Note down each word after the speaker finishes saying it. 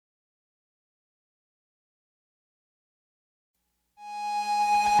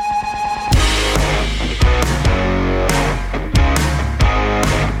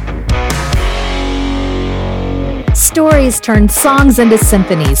Stories turn songs into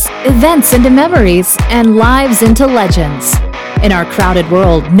symphonies, events into memories, and lives into legends. In our crowded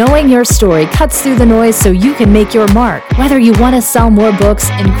world, knowing your story cuts through the noise so you can make your mark, whether you want to sell more books,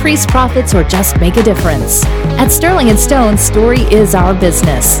 increase profits, or just make a difference. At Sterling & Stone, story is our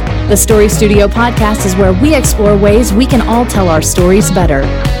business. The Story Studio podcast is where we explore ways we can all tell our stories better.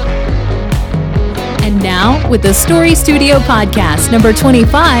 And now, with the Story Studio podcast, number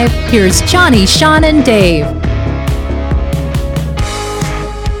 25, here's Johnny, Sean, and Dave.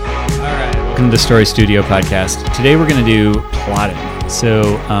 Welcome to the Story Studio podcast. Today we're going to do plotting. So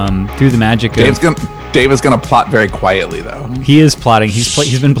through the magic of... Dave is going to plot very quietly, though. He is plotting.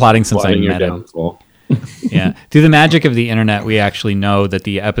 He's been plotting since I met him. Yeah. Through the magic of the internet, we actually know that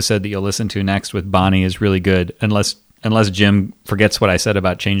the episode that you'll listen to next with Bonnie is really good, unless Jim forgets what I said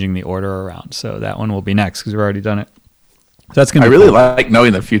about changing the order around. So that one will be next because we've already done it. So that's going to. I really like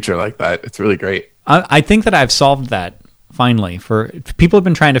knowing the future like that. It's really great. I think that I've solved that. Finally, for people have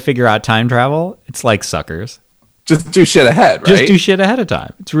been trying to figure out time travel, it's like suckers. Just do shit ahead, right? Just do shit ahead of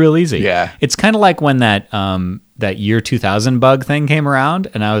time. It's real easy. Yeah. It's kind of like when that year 2000 bug thing came around,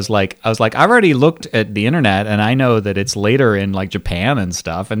 and I was like, I've already looked at the internet, and I know that it's later in like Japan and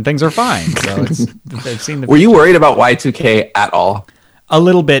stuff, and things are fine. So I've seen the. Were you worried about Y2K at all? A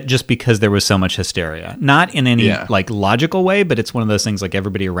little bit, just because there was so much hysteria. Not in any like logical way, but it's one of those things like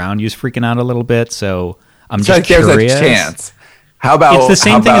everybody around you is freaking out a little bit. So. I'm just curious. There's a chance. How about it's the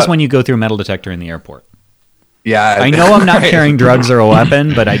same thing as when you go through a metal detector in the airport. Yeah, I know I'm not carrying drugs or a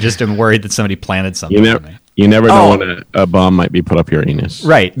weapon, but I just am worried that somebody planted something on me. You never know when a bomb might be put up your anus.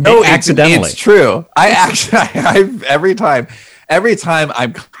 Right? No, accidentally. It's true. I every time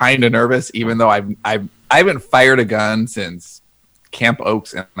I'm kind of nervous, even though I haven't fired a gun since Camp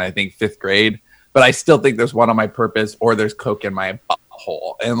Oaks in I think 5th grade, but I still think there's one on my purpose or there's coke in my butthole.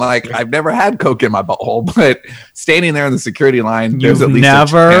 And like I've never had coke in my butthole, but standing there in the security line, there's at least a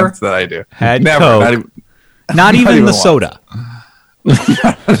chance that I do. Had never, coke. Not even the soda.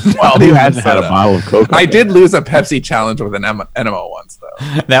 Well, you had had a bottle of coke. I did lose a Pepsi challenge with an enema once,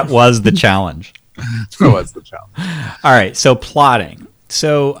 though. That was the challenge. That was the challenge. All right, so plotting.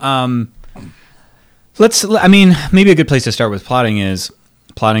 So maybe a good place to start with plotting is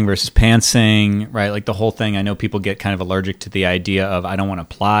plotting versus pantsing, right? Like the whole thing. I know people get kind of allergic to the idea of I don't want to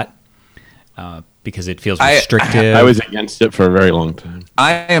plot because it feels restrictive. I was against it for a very long time.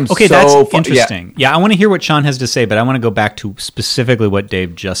 I am that's interesting. Yeah, I want to hear what Sean has to say, but I want to go back to specifically what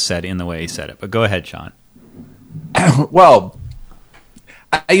Dave just said in the way he said it. But go ahead, Sean. Well,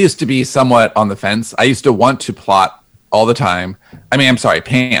 I used to be somewhat on the fence. I used to want to plot all the time.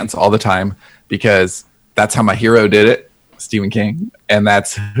 Pants all the time because that's how my hero did it. Stephen King, and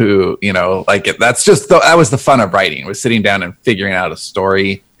that's who that's just that was the fun of writing, was sitting down and figuring out a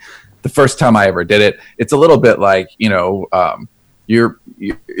story. The first time I ever did it, it's a little bit like you're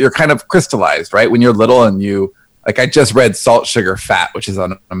kind of crystallized, right? When you're little and I just read Salt, Sugar, Fat, which is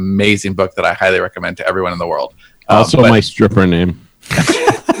an amazing book that I highly recommend to everyone in the world. Also my stripper name.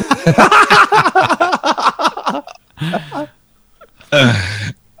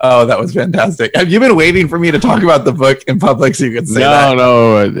 Oh, that was fantastic. Have you been waiting for me to talk about the book in public so you could say that?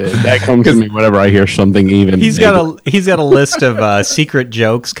 No, that comes to me whenever I hear something even. He's got a list of secret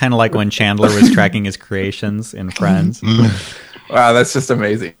jokes, kind of like when Chandler was tracking his creations in Friends. Wow, that's just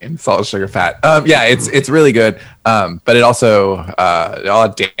amazing. Salt, Sugar, Fat. It's really good. But it also,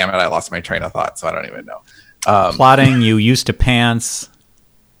 damn it, I lost my train of thought, so I don't even know. Plotting, you used to pants,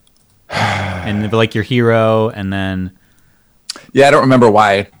 and like your hero, and then. Yeah, I don't remember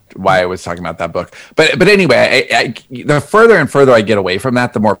why I was talking about that book, but anyway, the further and further I get away from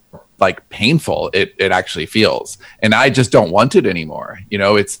that, the more like painful it actually feels, and I just don't want it anymore.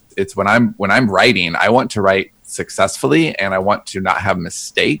 It's when I'm writing, I want to write successfully, and I want to not have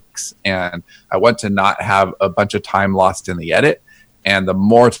mistakes, and I want to not have a bunch of time lost in the edit. And the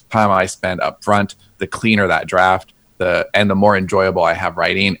more time I spend up front, the cleaner that draft. And the more enjoyable I have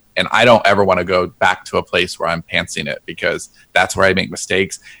writing. And I don't ever want to go back to a place where I'm pantsing it, because that's where I make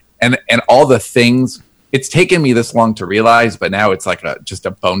mistakes. And all the things, it's taken me this long to realize, but now it's like just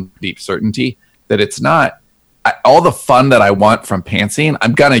a bone deep certainty that it's not all the fun that I want from pantsing,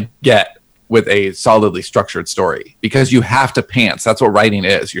 I'm going to get with a solidly structured story, because you have to pants. That's what writing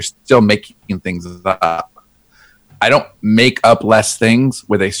is. You're still making things up. I don't make up less things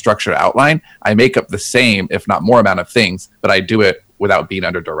with a structured outline. I make up the same, if not more amount of things, but I do it without being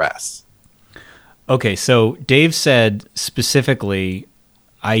under duress. Okay, so Dave said specifically,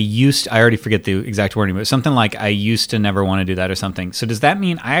 I already forget the exact wording, but something like, I used to never want to do that or something. So does that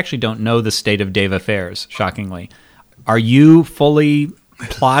mean I actually don't know the state of Dave affairs, shockingly? Are you fully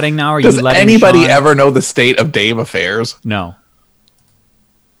plotting now? Are Does you letting anybody Sean... ever know the state of Dave affairs? No.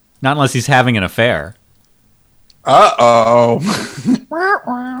 Not unless he's having an affair. Uh-oh.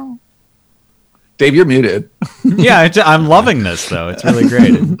 Dave, you're muted. Yeah, I'm loving this, though. It's really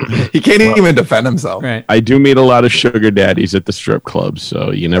great. He can't even defend himself. Right. I do meet a lot of sugar daddies at the strip club,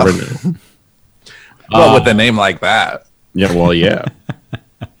 so you never know. Well, with a name like that. Yeah, well, yeah.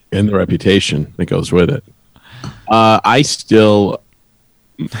 And the reputation that goes with it. I still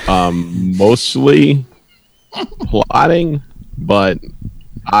mostly plotting, but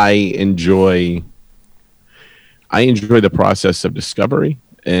I enjoy the process of discovery,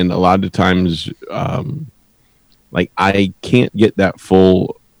 and a lot of times like I can't get that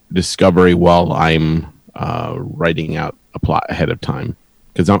full discovery while I'm writing out a plot ahead of time,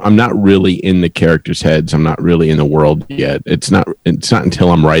 because I'm not really in the characters' heads. I'm not really in the world yet. It's not until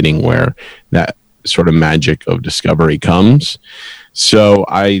I'm writing where that sort of magic of discovery comes. So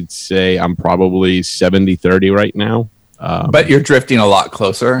I'd say I'm probably 70-30 right now. But you're drifting a lot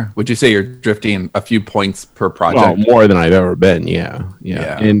closer. Would you say you're drifting a few points per project? Well, more than I've ever been. Yeah.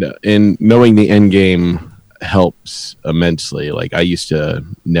 And knowing the end game helps immensely. Like, I used to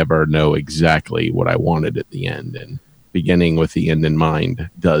never know exactly what I wanted at the end, and beginning with the end in mind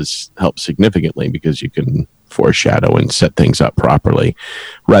does help significantly, because you can foreshadow and set things up properly,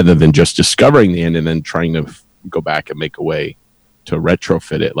 rather than just discovering the end and then trying to go back and make a way to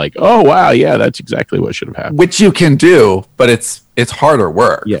retrofit it. Like, oh wow, yeah, that's exactly what should have happened. Which you can do, but it's harder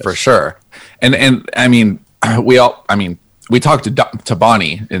work. Yes. For sure. And I mean, we talked to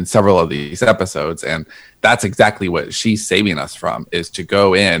Bonnie in several of these episodes, and that's exactly what she's saving us from, is to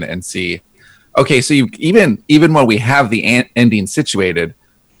go in and see, okay, so you even when we have the ending situated,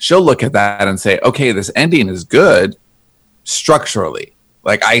 she'll look at that and say, okay, this ending is good structurally.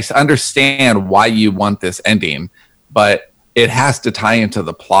 Like, I understand why you want this ending, but it has to tie into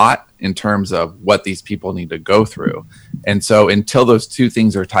the plot in terms of what these people need to go through. And so until those two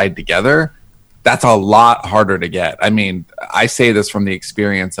things are tied together, that's a lot harder to get. I mean, I say this from the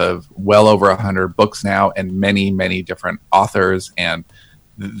experience of well over 100 books now and many, many different authors. And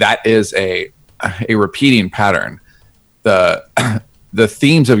that is a repeating pattern. The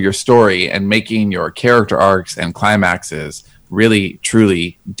themes of your story and making your character arcs and climaxes really,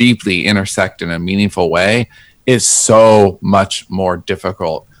 truly, deeply intersect in a meaningful way is so much more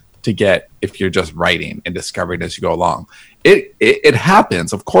difficult to get if you're just writing and discovering as you go along. It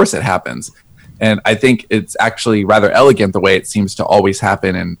happens. Of course it happens. And I think it's actually rather elegant the way it seems to always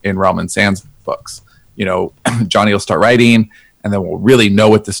happen in Realm and Sands books. You know, Johnny will start writing, and then we'll really know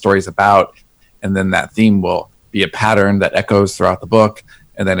what the story's about. And then that theme will be a pattern that echoes throughout the book.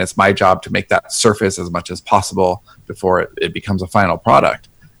 And then it's my job to make that surface as much as possible before it becomes a final product.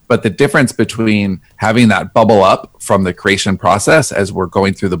 But the difference between having that bubble up from the creation process as we're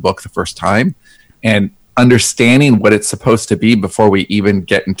going through the book the first time and understanding what it's supposed to be before we even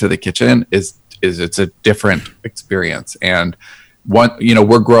get into the kitchen is it's a different experience. And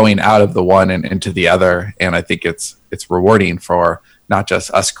we're growing out of the one and into the other. And I think it's rewarding for not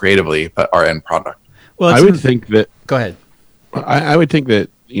just us creatively, but our end product. Well, I would think that. Go ahead. I would think that,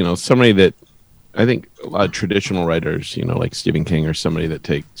 somebody that, I think a lot of traditional writers, like Stephen King, or somebody that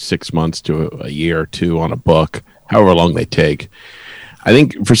take 6 months to a year or two on a book, however long they take. I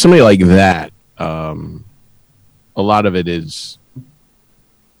think for somebody like that, a lot of it is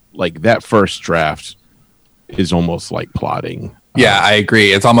like that first draft is almost like plotting. Yeah, I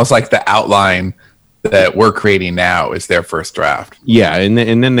agree. It's almost like the outline that we're creating now is their first draft. Yeah, and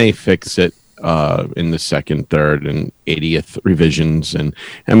then they fix it in the second, third, and 80th revisions, and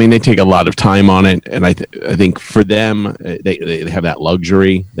I mean they take a lot of time on it. And I think for them, they have that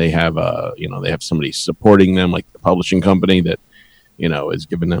luxury. They have they have somebody supporting them, like the publishing company that is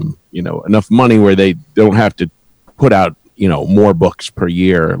giving them enough money where they don't have to put out more books per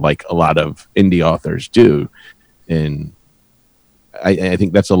year like a lot of indie authors do. And I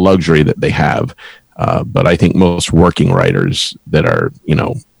think that's a luxury that they have. But I think most working writers that are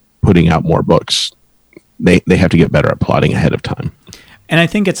putting out more books, they have to get better at plotting ahead of time. And I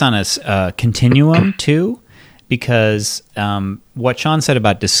think it's on a continuum too, because what Sean said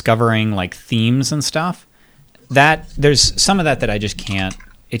about discovering like themes and stuff, that there's some of that I just can't.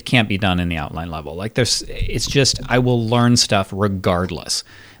 It can't be done in the outline level. Like it's just I will learn stuff regardless.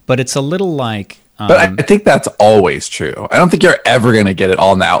 But it's a little like. But I think that's always true. I don't think you're ever going to get it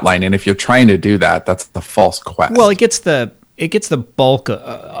all in the outline. And if you're trying to do that, that's the false quest. Well, it gets the bulk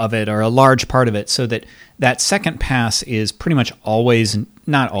of it, or a large part of it, so that second pass is pretty much always,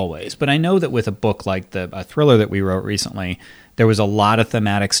 not always, but I know that with a book like a thriller that we wrote recently, there was a lot of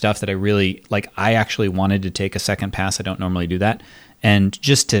thematic stuff that I really, like, I actually wanted to take a second pass. I don't normally do that. and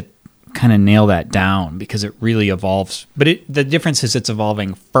just to kind of nail that down, because it really evolves. But the difference is it's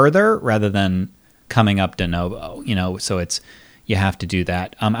evolving further rather than coming up de novo, so you have to do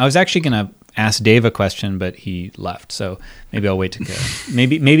that. I was actually going to ask Dave a question, but he left, so maybe I'll wait to go.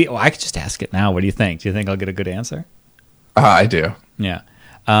 maybe I could just ask it now. What do you think? Do you think I'll get a good answer? I do. Yeah.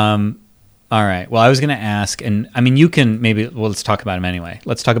 All right. Well, I was going to ask, and I mean, you can let's talk about him anyway.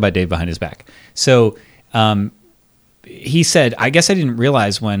 Let's talk about Dave behind his back. So he said, I guess I didn't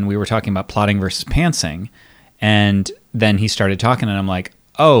realize when we were talking about plotting versus pantsing, and then he started talking, and I'm like,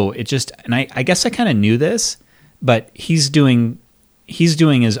 oh, and I guess I kind of knew this, but he's doing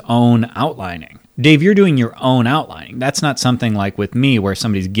his own outlining. Dave, you're doing your own outlining. That's not something like with me where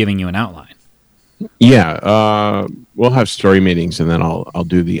somebody's giving you an outline. Yeah, we'll have story meetings, and then I'll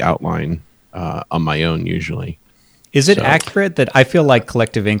do the outline on my own usually. Is it accurate that I feel like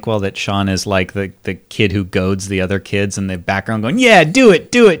Collective Inkwell that Sean is like the kid who goads the other kids in the background going, yeah, do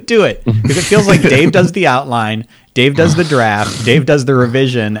it. Because it feels like Dave does the outline, Dave does the draft, Dave does the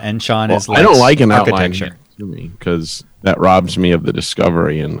revision, and Sean is like I don't like an architecture. Outline to me because that robs me of the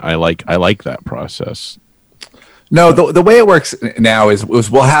discovery, and I like that process. No, the way it works now is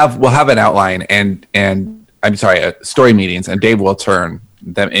we'll have an outline and I'm sorry, story meetings, and Dave will turn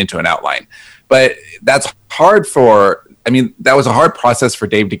them into an outline. But that's hard that was a hard process for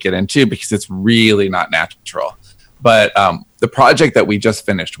Dave to get into because it's really not natural. But the project that we just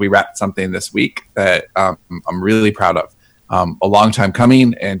finished, we wrapped something this week that I'm really proud of. A long time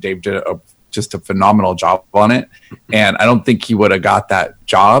coming, and Dave did just a phenomenal job on it. And I don't think he would have got that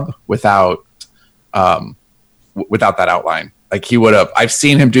job without that outline. Like he would have, I've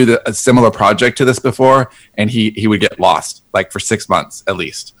seen him do a similar project to this before, and he would get lost like for 6 months at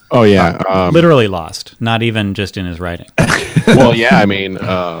least. Oh yeah. Literally lost, not even just in his writing. Well, yeah, I mean,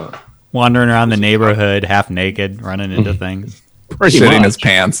 wandering around the neighborhood, half naked, running into things. Pretty shitting much. His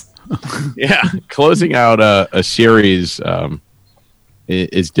pants. Yeah. Closing out a series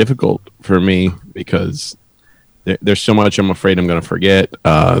is difficult for me because there's so much I'm afraid I'm going to forget,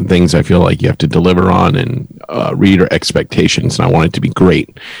 things I feel like you have to deliver on, and reader expectations, and I want it to be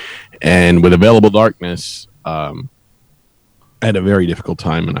great. And with Available Darkness, I had a very difficult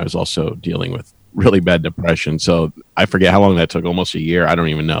time, and I was also dealing with really bad depression. So I forget how long that took, almost a year. I don't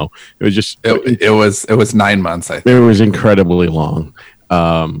even know. It was just... It was 9 months, I think. It was incredibly long.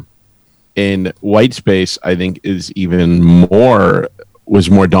 And White Space, I think, was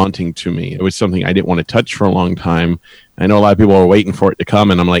more daunting to me. It was something I didn't want to touch for a long time. I know a lot of people are waiting for it to come,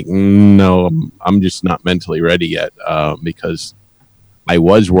 and I'm like, no, I'm just not mentally ready yet, because I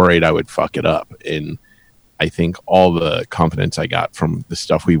was worried I would fuck it up. And I think all the confidence I got from the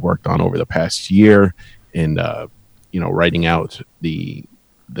stuff we worked on over the past year, and writing out the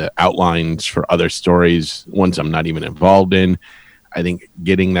outlines for other stories, ones I'm not even involved in, I think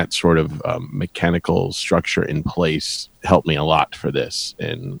getting that sort of mechanical structure in place helped me a lot for this.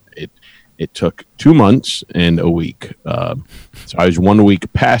 And it took 2 months and a week. So I was 1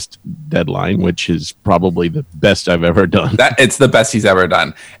 week past deadline, which is probably the best I've ever done. It's the best he's ever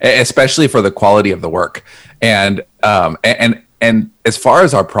done, especially for the quality of the work. And as far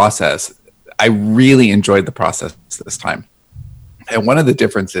as our process, I really enjoyed the process this time. And one of the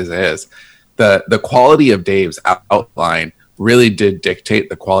differences is the quality of Dave's outline really did dictate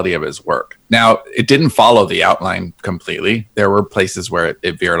the quality of his work. Now, it didn't follow the outline completely. There were places where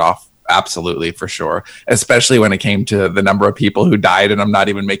it veered off, absolutely, for sure, especially when it came to the number of people who died, and I'm not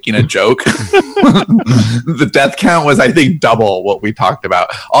even making a joke. The death count was, I think, double what we talked about.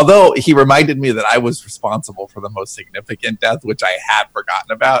 Although he reminded me that I was responsible for the most significant death, which I had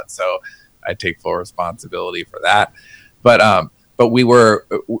forgotten about, so I take full responsibility for that. But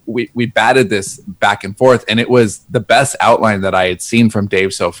we batted this back and forth, and it was the best outline that I had seen from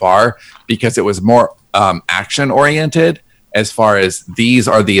Dave so far, because it was more action oriented, as far as these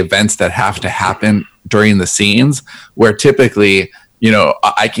are the events that have to happen during the scenes, where typically,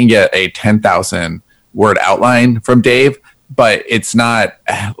 I can get a 10,000 word outline from Dave, but it's not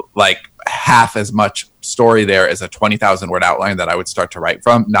like half as much story there as a 20,000 word outline that I would start to write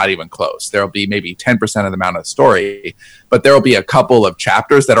from. Not even close. There'll be maybe 10% of the amount of story, but there'll be a couple of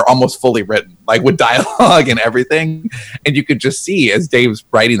chapters that are almost fully written, like with dialogue and everything. And you could just see as Dave's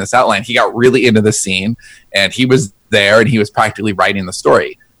writing this outline, he got really into the scene, and he was there, and he was practically writing the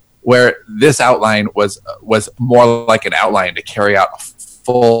story. Where this outline was more like an outline to carry out a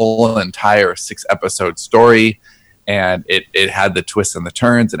full entire 6-episode story. And it had the twists and the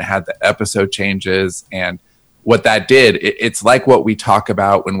turns, and it had the episode changes. And what that did, it's like what we talk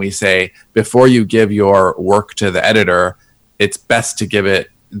about when we say, before you give your work to the editor, it's best to give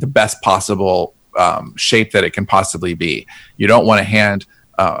it the best possible shape that it can possibly be. You don't want to hand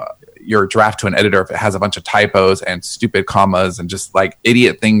your draft to an editor if it has a bunch of typos and stupid commas and just like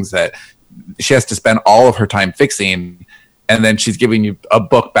idiot things that she has to spend all of her time fixing. And then she's giving you a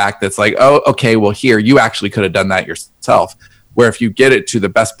book back that's like, oh, okay, well, here, you actually could have done that yourself. Where if you get it to the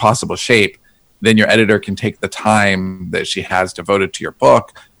best possible shape, then your editor can take the time that she has devoted to your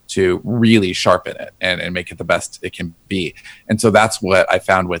book to really sharpen it and make it the best it can be. And so that's what I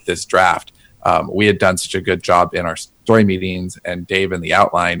found with this draft. We had done such a good job in our story meetings and Dave in the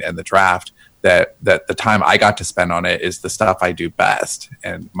outline and the draft that the time I got to spend on it is the stuff I do best.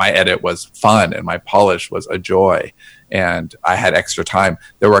 And my edit was fun and my polish was a joy. And I had extra time.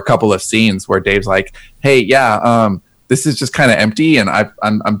 There were a couple of scenes where Dave's like, hey, yeah, this is just kind of empty and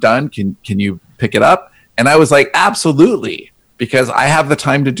I'm done. Can you pick it up? And I was like, absolutely, because I have the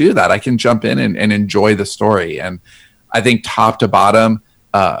time to do that. I can jump in and enjoy the story. And I think top to bottom,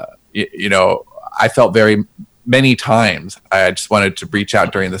 I felt very many times I just wanted to reach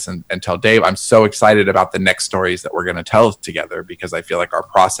out during this and tell Dave, I'm so excited about the next stories that we're going to tell together because I feel like our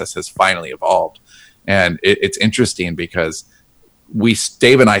process has finally evolved. And it's interesting because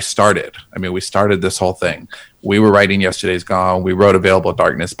Dave and I started. I mean, we started this whole thing. We were writing Yesterday's Gone. We wrote Available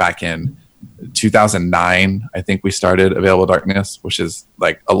Darkness back in 2009. I think we started Available Darkness, which is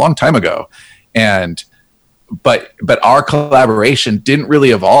like a long time ago. But our collaboration didn't really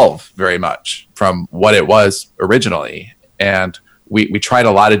evolve very much from what it was originally. And we tried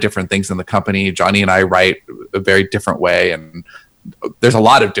a lot of different things in the company. Johnny and I write a very different way, and there's a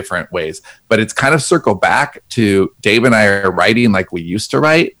lot of different ways, but it's kind of circled back to Dave and I are writing like we used to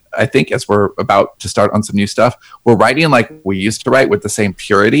write. I think as we're about to start on some new stuff, we're writing like we used to write with the same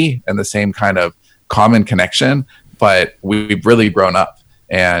purity and the same kind of common connection, but we've really grown up.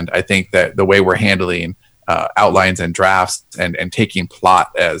 And I think that the way we're handling outlines and drafts and taking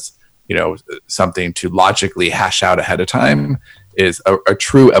plot as, something to logically hash out ahead of time is a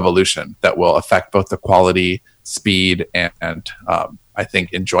true evolution that will affect both the quality, speed, and I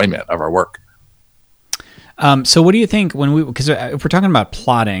think enjoyment of our work. So what do you think because if we're talking about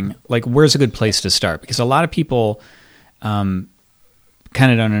plotting, like where's a good place to start? Because a lot of people kind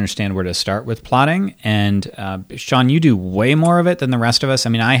of don't understand where to start with plotting. And Sean, you do way more of it than the rest of us. I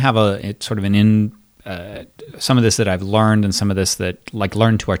mean, I have some of this that I've learned and some of this that like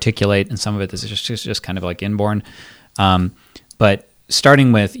learned to articulate, and some of it is just kind of like inborn. But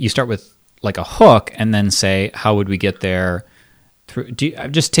you start with like a hook and then say, how would we get there?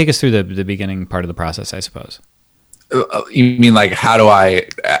 Just take us through the beginning part of the process, I suppose. You mean like how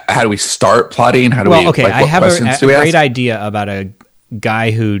do we start plotting? I have a great idea about a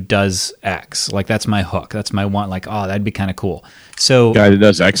guy who does X. Like that's my hook. That's my one. Like, oh, that'd be kind of cool. So guy that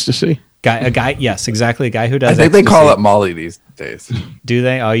does ecstasy. A guy, yes, exactly. A guy who does. I think ecstasy. They call it Molly these days. Do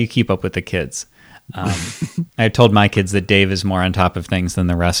they? Oh, you keep up with the kids. I told my kids that Dave is more on top of things than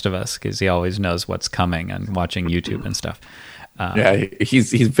the rest of us because he always knows what's coming and watching YouTube and stuff. Yeah,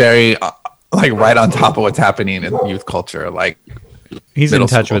 he's very like right on top of what's happening in youth culture. Like he's in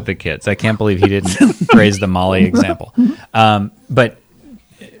touch with the kids. I can't believe he didn't raise the Molly example. But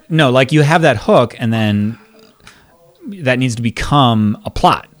no, like you have that hook, and then that needs to become a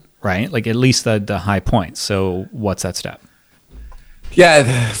plot. Right? Like at least the high points. So what's that step?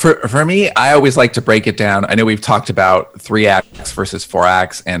 Yeah, for me, I always like to break it down. I know we've talked about 3 acts versus 4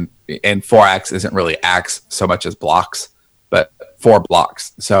 acts, and 4 acts isn't really acts so much as blocks, but 4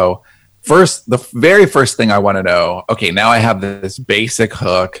 blocks. So the very first thing I want to know, okay, now I have this basic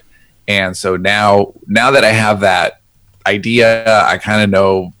hook. And so now that I have that idea, I kind of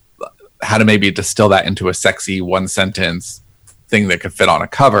know how to maybe distill that into a sexy 1-sentence thing that could fit on a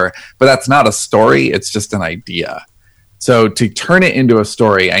cover, but that's not a story. It's just an idea. So to turn it into a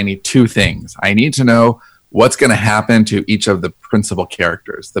story, I need 2 things. I need to know what's going to happen to each of the principal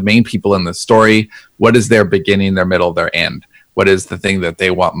characters, the main people in the story. What is their beginning, their middle, their end? What is the thing that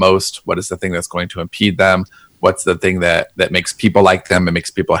they want most? What is the thing that's going to impede them? What's the thing that makes people like them and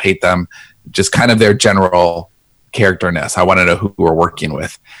makes people hate them? Just kind of their general characterness. I want to know who we're working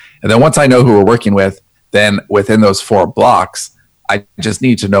with. And then once I know who we're working with, then within those 4 blocks, I just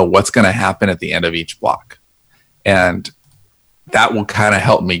need to know what's going to happen at the end of each block. And that will kind of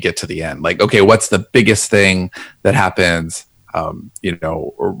help me get to the end. Like, okay, what's the biggest thing that happens,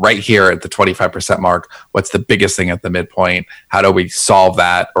 right here at the 25% mark? What's the biggest thing at the midpoint? How do we solve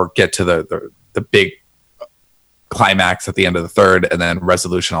that or get to the big climax at the end of the 3rd, and then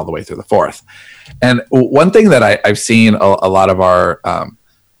resolution all the way through the 4th? And one thing that I've seen a lot of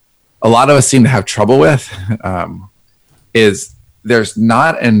us seem to have trouble with is there's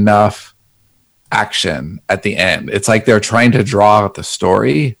not enough action at the end. It's like they're trying to draw out the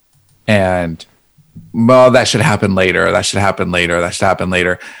story, and well, that should happen later. That should happen later. That should happen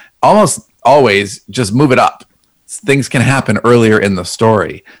later. Almost always just move it up. Things can happen earlier in the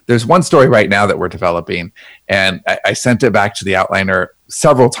story. There's one story right now that we're developing, and I sent it back to the outliner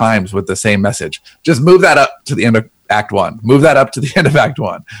several times with the same message. Just move that up to the end of Act 1. Move that up to the end of Act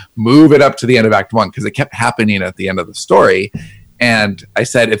 1. Move it up to the end of Act 1, because it kept happening at the end of the story. And I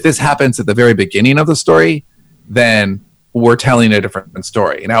said, if this happens at the very beginning of the story, then we're telling a different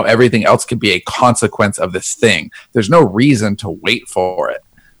story. Now everything else could be a consequence of this thing. There's no reason to wait for it.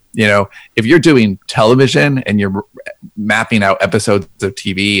 You know, if you're doing television and you're mapping out episodes of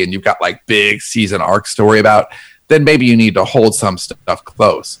TV and you've got like big season arc story about, then maybe you need to hold some stuff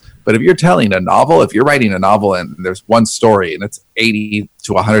close. But if you're telling a novel, if you're writing a novel and there's one story and it's 80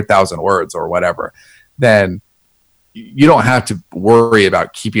 to 100,000 words or whatever, then you don't have to worry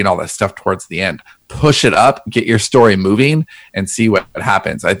about keeping all that stuff towards the end. Push it up, get your story moving, and see what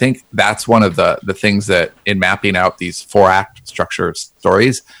happens. I think that's one of the things that in mapping out these 4-act structure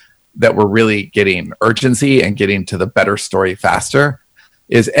stories that we're really getting urgency and getting to the better story faster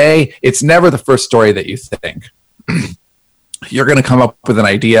is it's never the first story that you think. You're going to come up with an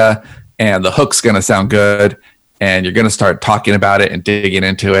idea and the hook's going to sound good and you're going to start talking about it and digging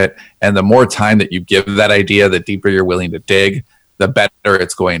into it. And the more time that you give that idea, the deeper you're willing to dig, the better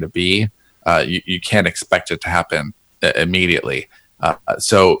it's going to be. You can't expect it to happen immediately.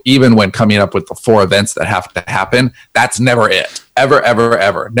 So even when coming up with the 4 events that have to happen, that's never it. Ever, ever,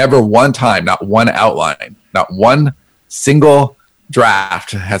 ever. Never one time, not one outline, not one single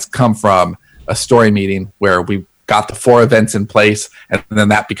draft has come from a story meeting where we got the 4 events in place and then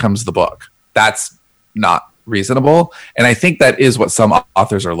that becomes the book. That's not reasonable. And I think that is what some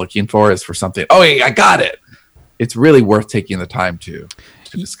authors are looking for, is for something, I got it. It's really worth taking the time to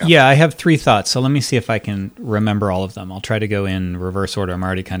discuss. Yeah, I have 3 thoughts. So let me see if I can remember all of them. I'll try to go in reverse order. I'm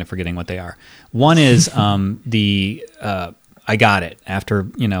already kind of forgetting what they are. One is I got it after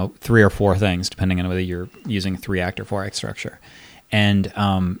 3 or 4 things, depending on whether you're using 3-act or 4-act structure. And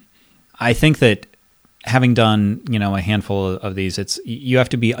I think that having done a handful of these, you have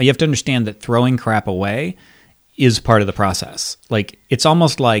to understand that throwing crap away is part of the process. Like, it's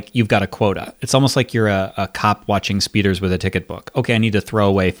almost like you've got a quota. It's almost like you're a cop watching speeders with a ticket book. Okay, I need to throw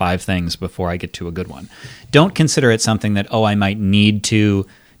away 5 things before I get to a good one. Don't consider it something that, I might need to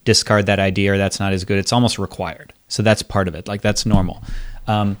discard that idea or that's not as good. It's almost required. So that's part of it. Like, that's normal.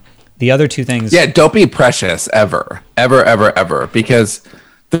 The other 2 things... Yeah, don't be precious ever, ever, ever, ever, because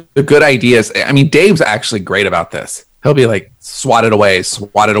the good ideas... I mean, Dave's actually great about this. He'll be like, swat it away,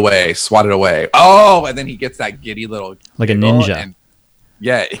 swat it away, swat it away. Oh, and then he gets that giddy little... Like a ninja. And,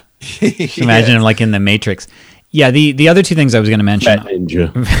 yeah. Imagine him like in the Matrix. Yeah, the other 2 things I was going to mention... That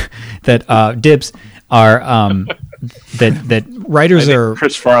ninja. that Dibs are... that writers are...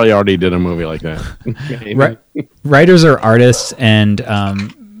 Chris Farley already did a movie like that. Writers are artists, and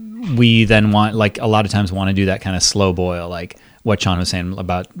we then want, like, a lot of times want to do that kind of slow boil, like what Sean was saying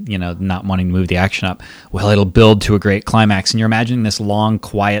about, not wanting to move the action up. Well, it'll build to a great climax, and you're imagining this long,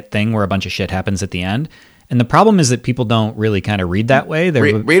 quiet thing where a bunch of shit happens at the end. And the problem is that people don't really kind of read that way.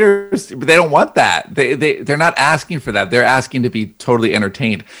 Readers, they don't want that. They're not asking for that. They're asking to be totally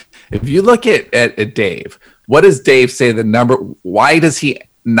entertained. If you look at Dave, what does Dave say why does he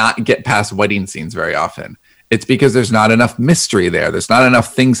not get past wedding scenes very often? It's because there's not enough mystery there. There's not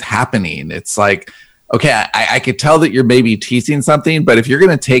enough things happening. It's like, okay, I could tell that you're maybe teasing something, but if you're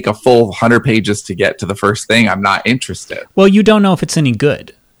going to take a full 100 pages to get to the first thing, I'm not interested. Well, you don't know if it's any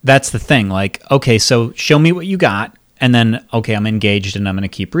good. That's the thing. Like, okay, so show me what you got, and then, okay, I'm engaged and I'm going to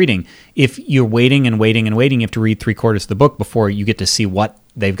keep reading. If you're waiting and waiting and waiting, you have to read 3/4 of the book before you get to see what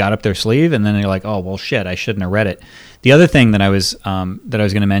they've got up their sleeve, and then you're like, oh, well, shit, I shouldn't have read it. The other thing that I was going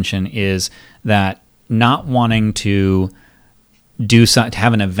to mention is that not wanting to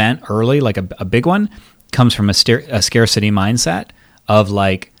have an event early, like a big one, comes from a scarcity mindset of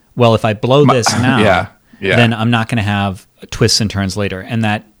like, well, if I blow this now, then I'm not going to have twists and turns later. And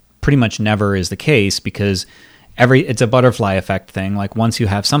that pretty much never is the case, because it's a butterfly effect thing. Like, once you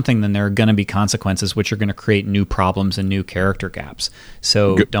have something, then there are going to be consequences, which are going to create new problems and new character gaps.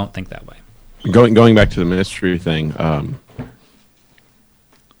 So don't think that way. Going back to the mystery thing,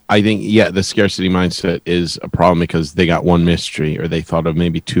 I think, the scarcity mindset is a problem because they got one mystery, or they thought of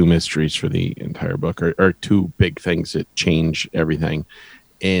maybe 2 mysteries for the entire book, or 2 big things that change everything.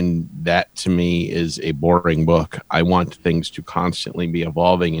 And that, to me, is a boring book. I want things to constantly be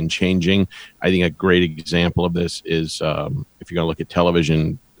evolving and changing. I think a great example of this is, if you're going to look at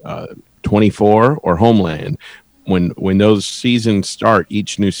television, 24 or Homeland. when those seasons start,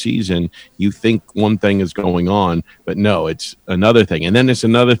 each new season, you think one thing is going on, but no, it's another thing, and then it's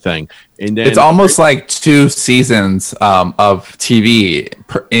another thing, and then it's almost like 2 seasons of TV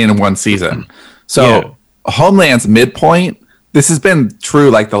in one season. So Homeland's midpoint. This has been true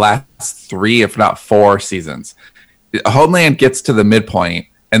like the last 3, if not 4 seasons. Homeland gets to the midpoint,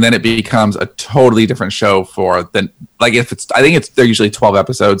 and then it becomes a totally different show for the like. If it's, I think they're usually 12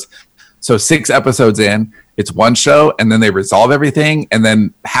 episodes. So 6 episodes in, it's one show, and then they resolve everything, and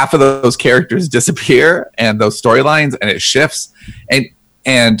then half of those characters disappear, and those storylines, and it shifts,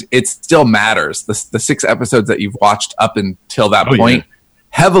 and it still matters. The 6 episodes that you've watched up until that point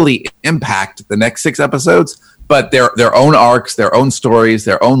heavily impact the next 6 episodes, but their own arcs, their own stories,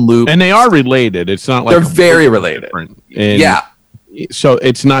 their own loop, and they are related. It's not like they're very related. Yeah. So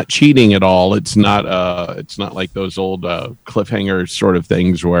it's not cheating at all. It's not like those old cliffhanger sort of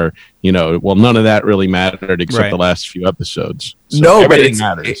things where, none of that really mattered except the last few episodes. So no, everything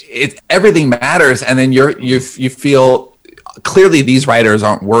but matters. Everything matters, and then you feel clearly these writers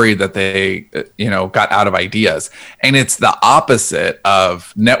aren't worried that they got out of ideas, and it's the opposite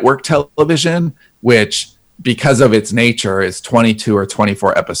of network television, which because of its nature is 22 or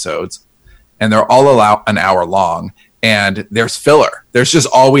 24 episodes, and they're all an hour long. And there's filler. There's just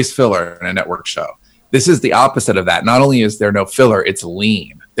always filler in a network show. This is the opposite of that. Not only is there no filler, it's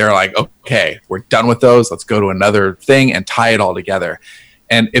lean. They're like, okay, we're done with those. Let's go to another thing and tie it all together.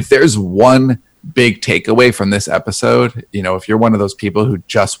 And if there's one big takeaway from this episode, if you're one of those people who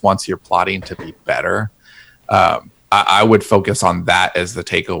just wants your plotting to be better, I would focus on that as the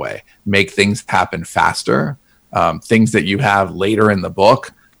takeaway. Make things happen faster. Things that you have later in the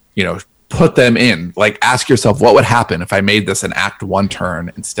book, put them in. Like, ask yourself, what would happen if I made this an act 1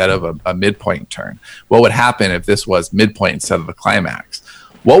 turn instead of a midpoint turn? What would happen if this was midpoint instead of the climax?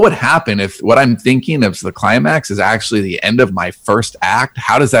 What would happen if what I'm thinking of the climax is actually the end of my first act?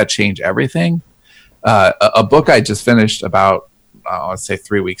 How does that change everything? A book I just finished about, let's say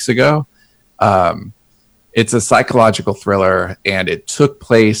 3 weeks ago. It's a psychological thriller, and it took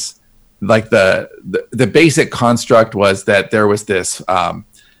place like the basic construct was that there was this,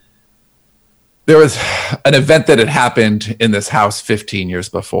 there was an event that had happened in this house 15 years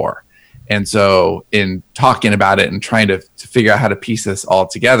before. And so in talking about it and trying to figure out how to piece this all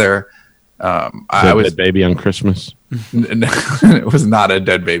together, I was... Dead baby on Christmas? It was not a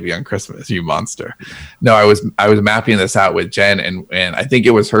dead baby on Christmas, you monster. No, I was mapping this out with Jen, and I think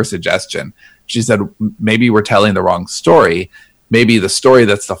it was her suggestion. She said, maybe we're telling the wrong story. Maybe the story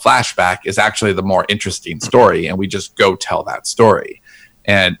that's the flashback is actually the more interesting story, and we just go tell that story.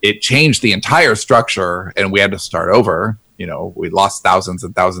 And it changed the entire structure, and we had to start over. We lost thousands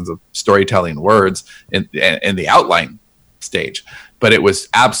and thousands of storytelling words in the outline stage, but it was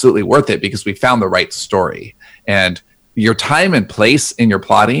absolutely worth it because we found the right story. And your time and place in your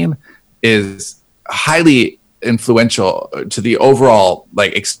plotting is highly influential to the overall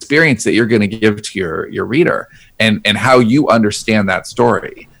experience that you're going to give to your reader and how you understand that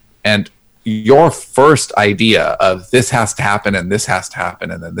story. And your first idea of this has to happen and this has to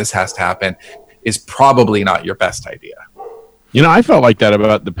happen and then this has to happen is probably not your best idea. I felt like that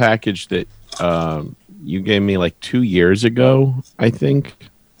about the package that you gave me 2 years ago, I think.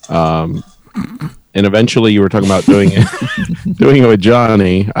 And eventually you were talking about doing it with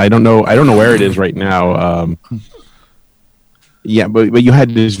Johnny. I don't know where it is right now. Yeah, but you had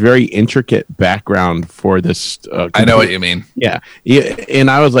this very intricate background for this. I know what you mean. Yeah,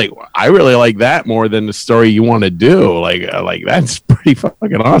 and I was like, I really like that more than the story you want to do. Like that's pretty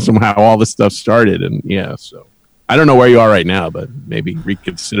fucking awesome how all this stuff started, and so I don't know where you are right now, but maybe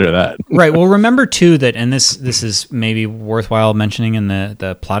reconsider that. Right. Well, remember too that, and this is maybe worthwhile mentioning in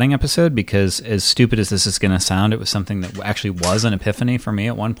the plotting episode, because as stupid as this is going to sound, it was something that actually was an epiphany for me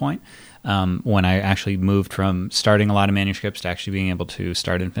at one point. When I actually moved from starting a lot of manuscripts to actually being able to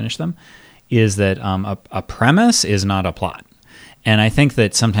start and finish them, is that a premise is not a plot. And I think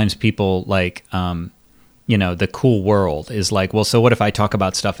that sometimes people the cool world is like, well, so what if I talk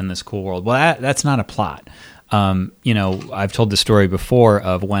about stuff in this cool world? Well, that's not a plot. I've told the story before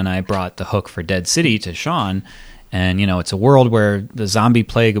of when I brought the hook for Dead City to Sean. And, it's a world where the zombie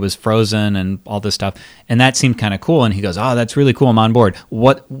plague was frozen and all this stuff. And that seemed kind of cool. And he goes, oh, that's really cool. I'm on board.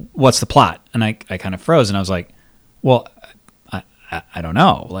 What's the plot? And I kind of froze. And I was like, well, I don't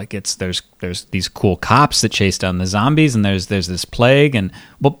know. There's these cool cops that chase down the zombies. And there's this plague. And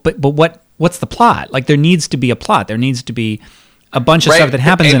but what's the plot? There needs to be a plot. There needs to be a bunch of stuff that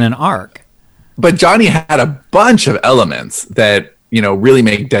happens in an arc. But Johnny had a bunch of elements that really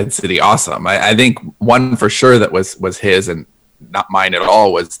make Dead City awesome. I think one for sure that was his and not mine at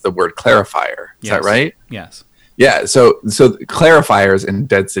all was the word clarifier. Is that right? Yes. Yeah, so clarifiers in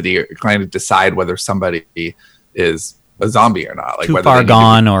Dead City are kind of decide whether somebody is a zombie or not, like too whether far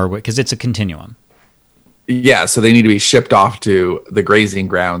gone, or because it's a continuum. Yeah, so they need to be shipped off to the grazing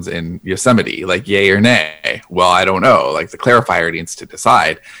grounds in Yosemite, like yay or nay. Well, I don't know. Like the clarifier needs to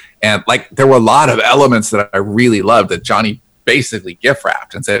decide. And like there were a lot of elements that I really loved that Johnny basically gift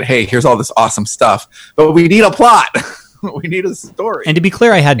wrapped and said, "Hey, here's all this awesome stuff, but we need a plot." We need a story. And to be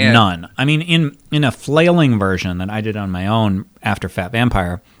clear, I had none. I mean, in a flailing version that I did on my own after Fat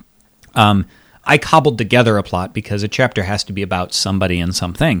Vampire, I cobbled together a plot because a chapter has to be about somebody and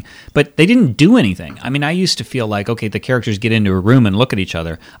something. But they didn't do anything. I mean, I used to feel like, okay, the characters get into a room and look at each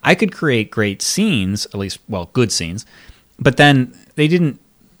other. I could create great scenes, at least, well, good scenes, but then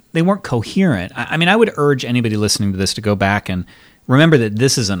they weren't coherent. I mean, I would urge anybody listening to this to go back and remember that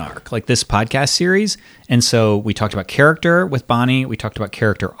this is an arc, like this podcast series. And so we talked about character with Bonnie. We talked about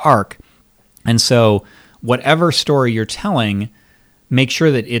character arc. And so whatever story you're telling, make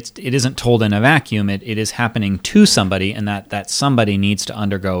sure that it isn't told in a vacuum. It is happening to somebody, and that somebody needs to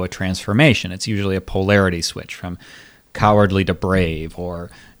undergo a transformation. It's usually a polarity switch from cowardly to brave,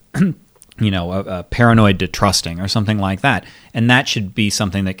 or a paranoid to trusting, or something like that. And that should be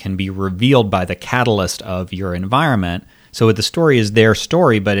something that can be revealed by the catalyst of your environment. So the story is their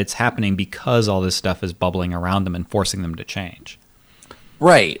story, but it's happening because all this stuff is bubbling around them and forcing them to change.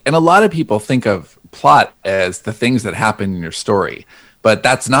 Right. And a lot of people think of plot as the things that happen in your story, but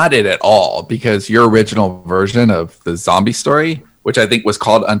that's not it at all, because your original version of the zombie story, which I think was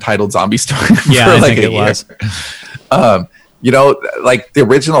called Untitled Zombie Story I think it was. Like the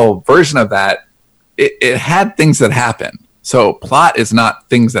original version of that, it had things that happen. So plot is not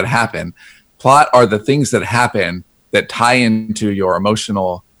things that happen. Plot are the things that happen that tie into your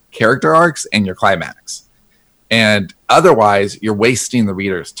emotional character arcs and your climax. And otherwise, you're wasting the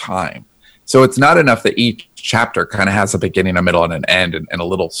reader's time. So it's not enough that each chapter kind of has a beginning, a middle, and an end, and a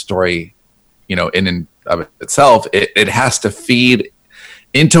little story, in and of itself. It has to feed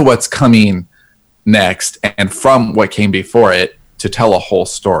into what's coming next and from what came before it to tell a whole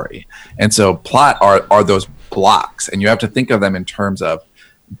story. And so plot are those blocks, and you have to think of them in terms of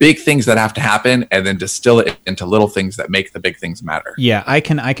big things that have to happen, and then distill it into little things that make the big things matter. Yeah, I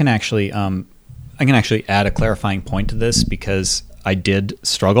can actually add a clarifying point to this, because I did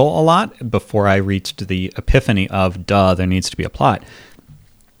struggle a lot before I reached the epiphany of, there needs to be a plot.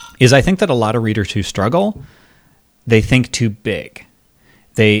 I think that a lot of readers who struggle, they think too big.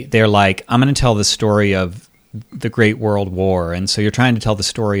 They're like, I'm going to tell the story of the Great World War, and so you're trying to tell the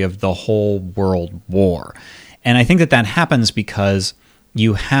story of the whole world war. And I think that happens because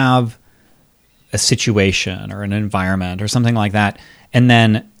you have a situation or an environment or something like that, and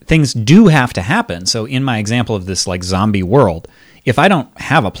then things do have to happen. So in my example of this like zombie world, if I don't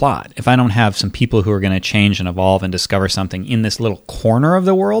have a plot, if I don't have some people who are going to change and evolve and discover something in this little corner of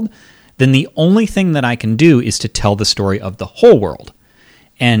the world, then the only thing that I can do is to tell the story of the whole world.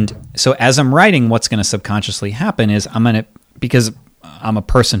 And so as I'm writing, what's going to subconsciously happen is because I'm a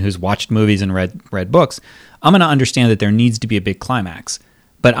person who's watched movies and read books, I'm going to understand that there needs to be a big climax.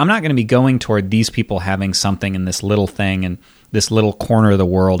 But I'm not going to be going toward these people having something in this little thing and this little corner of the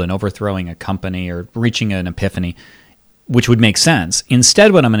world and overthrowing a company or reaching an epiphany, which would make sense.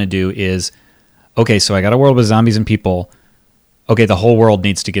 Instead, what I'm going to do is, okay, so I got a world with zombies and people. Okay, the whole world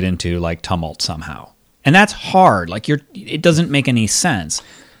needs to get into like tumult somehow. And that's hard. Like it doesn't make any sense.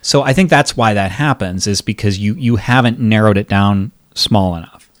 So I think that's why that happens, is because you haven't narrowed it down small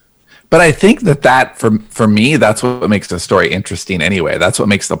enough. But I think that for me, that's what makes the story interesting anyway. That's what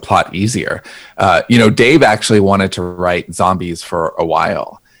makes the plot easier. Dave actually wanted to write zombies for a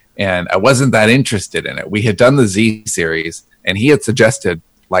while, and I wasn't that interested in it. We had done the Z series, and he had suggested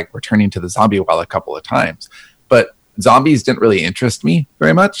like returning to the zombie well a couple of times. But zombies didn't really interest me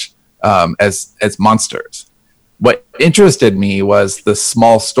very much as monsters. What interested me was the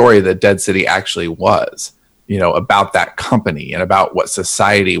small story that Dead City actually was. About that company and about what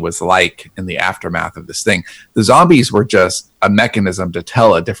society was like in the aftermath of this thing. The zombies were just a mechanism to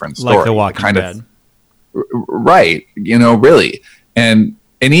tell a different story. Like The Walking Dead. Right. Really. And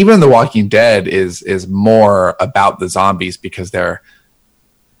even The Walking Dead is more about the zombies because they're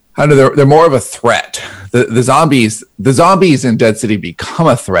more of a threat. The zombies in Dead City become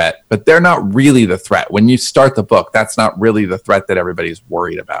a threat, but they're not really the threat. When you start the book, that's not really the threat that everybody's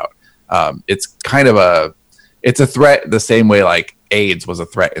worried about. It's kind of it's a threat the same way like AIDS was a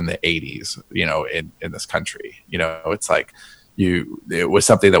threat in the 80s, in this country. It's like it was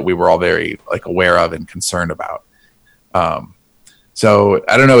something that we were all very like aware of and concerned about. So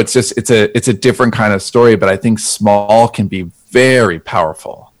I don't know. It's just it's a different kind of story, but I think small can be very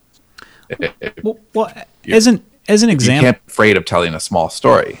powerful. Well, as an example, you can't be afraid of telling a small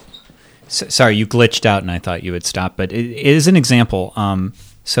story. Sorry, you glitched out, and I thought you would stop. But it is an example.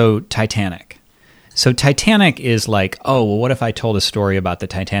 So Titanic. So Titanic is like, oh, well, what if I told a story about the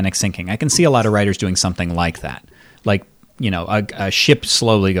Titanic sinking? I can see a lot of writers doing something like that. Like, a ship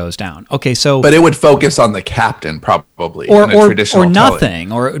slowly goes down. Okay, so... But it would focus on the captain, probably. Or nothing.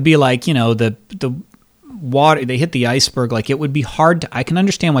 Telling. Or it would be like, the water, they hit the iceberg. Like, it would be hard I can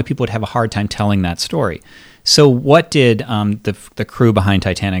understand why people would have a hard time telling that story. So what did the crew behind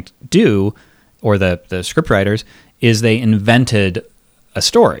Titanic do, or the scriptwriters, is they invented a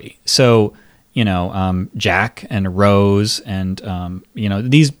story. So... Jack and Rose and,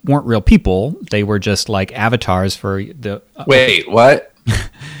 these weren't real people. They were just like avatars for the... Wait, what?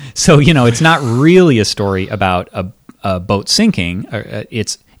 So, it's not really a story about a boat sinking.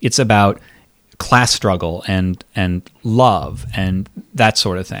 It's about class struggle and love and that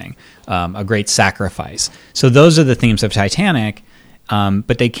sort of thing. A great sacrifice. So those are the themes of Titanic.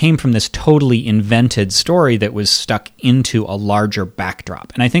 But they came from this totally invented story that was stuck into a larger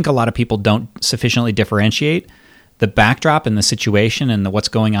backdrop. And I think a lot of people don't sufficiently differentiate the backdrop and the situation and what's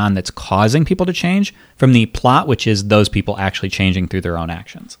going on that's causing people to change from the plot, which is those people actually changing through their own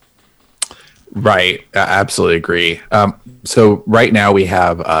actions. Right. I absolutely agree. So right now we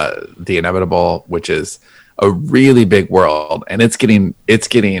have The Inevitable, which is a really big world, and it's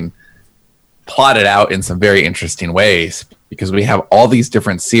getting plotted out in some very interesting ways, because we have all these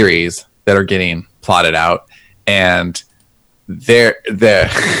different series that are getting plotted out, and they're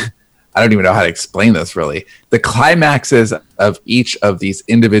I don't even know how to explain this really. The climaxes of each of these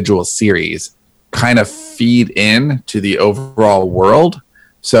individual series kind of feed in to the overall world,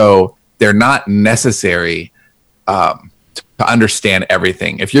 so they're not necessary to understand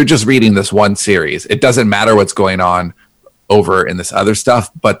everything. If you're just reading this one series, it doesn't matter what's going on over in this other stuff,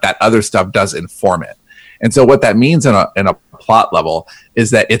 but that other stuff does inform it. And so what that means in a plot level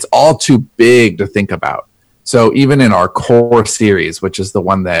is that it's all too big to think about. So even in our core series, which is the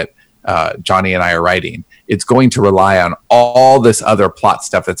one that Johnny and I are writing, it's going to rely on all this other plot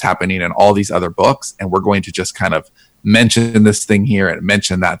stuff that's happening in all these other books. And we're going to just kind of mention this thing here and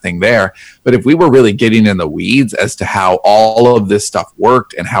mention that thing there. But if we were really getting in the weeds as to how all of this stuff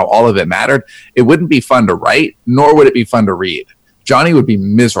worked and how all of it mattered, it wouldn't be fun to write, nor would it be fun to read. Johnny would be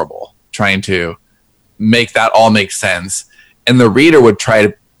miserable trying to make that all make sense. And the reader would try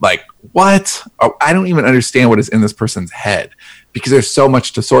to like, what? Oh, I don't even understand what is in this person's head, because there's so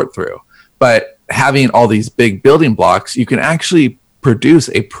much to sort through. But having all these big building blocks, you can actually produce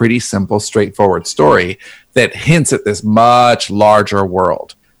a pretty simple, straightforward story that hints at this much larger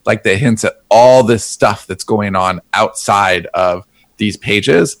world, like that hints at all this stuff that's going on outside of these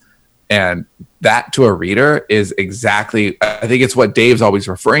pages. And that to a reader is exactly, I think it's what Dave's always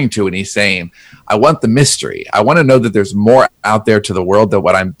referring to when he's saying, I want the mystery. I want to know that there's more out there to the world than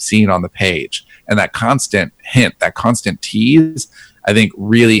what I'm seeing on the page. And that constant hint, that constant tease, I think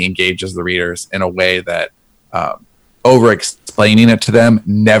really engages the readers in a way that over-explaining it to them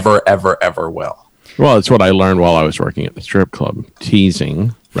never, ever, ever will. Well, it's what I learned while I was working at the strip club.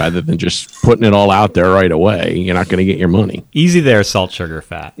 Teasing rather than just putting it all out there right away. You're not going to get your money. Easy there, salt, sugar,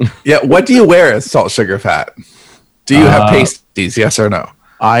 fat. Yeah, what do you wear as salt, sugar, fat? Do you have pasties, yes or no?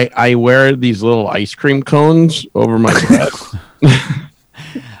 I wear these little ice cream cones over my head.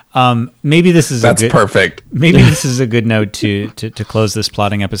 Maybe this is perfect. Maybe this is a good note to close this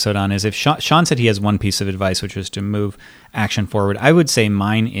plotting episode on. Is if Sean said he has one piece of advice, which was to move action forward. I would say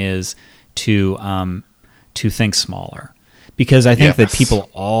mine is to think smaller, because I think that people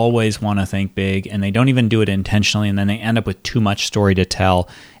always want to think big, and they don't even do it intentionally, and then they end up with too much story to tell.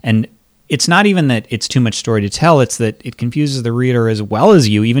 And it's not even that it's too much story to tell; it's that it confuses the reader as well as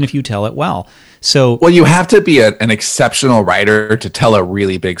you, even if you tell it well. So, well, you have to be an exceptional writer to tell a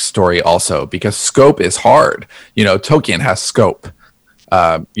really big story, also, because scope is hard. Tolkien has scope.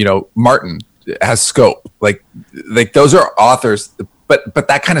 Martin has scope. Like those are authors. But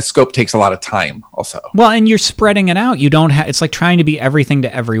that kind of scope takes a lot of time also. Well, and you're spreading it out. You don't have, it's like trying to be everything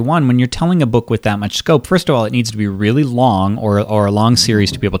to everyone. When you're telling a book with that much scope, first of all, it needs to be really long or a long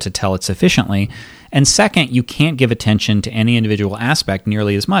series to be able to tell it sufficiently. And second, you can't give attention to any individual aspect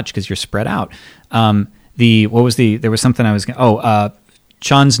nearly as much because you're spread out. There was something I was,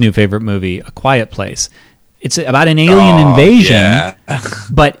 Sean's new favorite movie, A Quiet Place. It's about an alien invasion,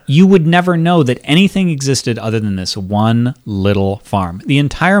 but you would never know that anything existed other than this one little farm. The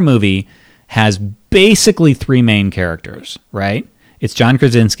entire movie has basically three main characters, right? It's John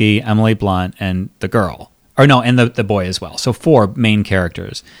Krasinski, Emily Blunt, and the girl. And the boy as well. So four main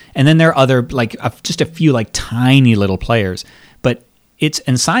characters. And then there are other, just a few, tiny little players. But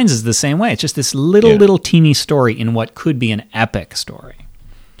and Signs is the same way. It's just this little teeny story in what could be an epic story.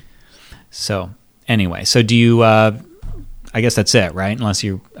 So anyway, so do you? I guess that's it, right? Unless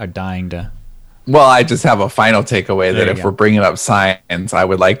you are dying to. Well, I just have a final takeaway that if we're bringing up Signs, I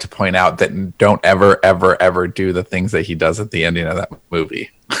would like to point out that don't ever, ever, ever do the things that he does at the ending of that movie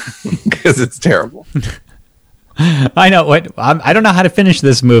because it's terrible. I know what I don't know how to finish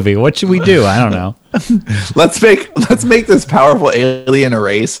this movie. What should we do? I don't know. Let's make this powerful alien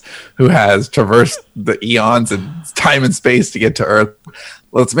race who has traversed the eons and time and space to get to Earth.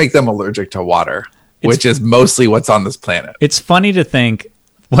 Let's make them allergic to water, which is mostly what's on this planet. It's funny to think.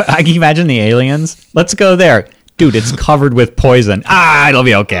 I can imagine the aliens. Let's go there. Dude, it's covered with poison. It'll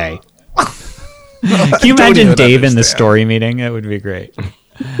be okay. Can you imagine Dave in the story meeting? That would be great.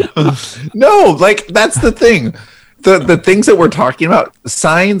 No, like that's the thing. The things that we're talking about,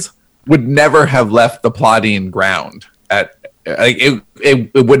 Signs would never have left the plotting ground. It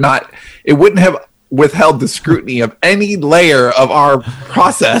wouldn't have withheld the scrutiny of any layer of our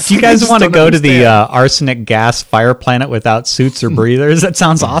process. You guys want to go to the arsenic gas fire planet without suits or breathers? That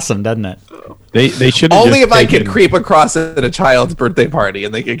sounds awesome, doesn't it? They should only if I could creep across it at a child's birthday party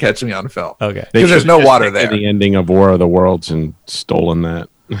and they could catch me on film. Okay, because there's no water there. The ending of War of the Worlds and stolen that.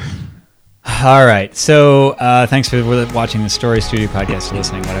 All right, so thanks for watching the Story Studio podcast,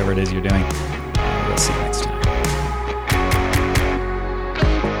 listening, whatever it is you're doing. We'll see you next time.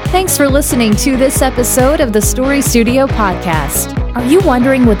 Thanks for listening to this episode of the Story Studio podcast. Are you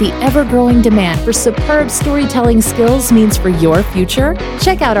wondering what the ever-growing demand for superb storytelling skills means for your future?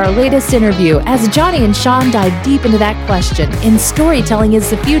 Check out our latest interview as Johnny and Sean dive deep into that question in Storytelling is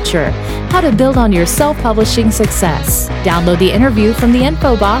the Future, How to Build on Your Self-Publishing Success. Download the interview from the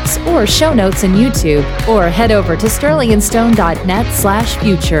info box or show notes in YouTube, or head over to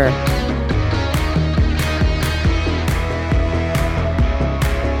sterlingandstone.net/future.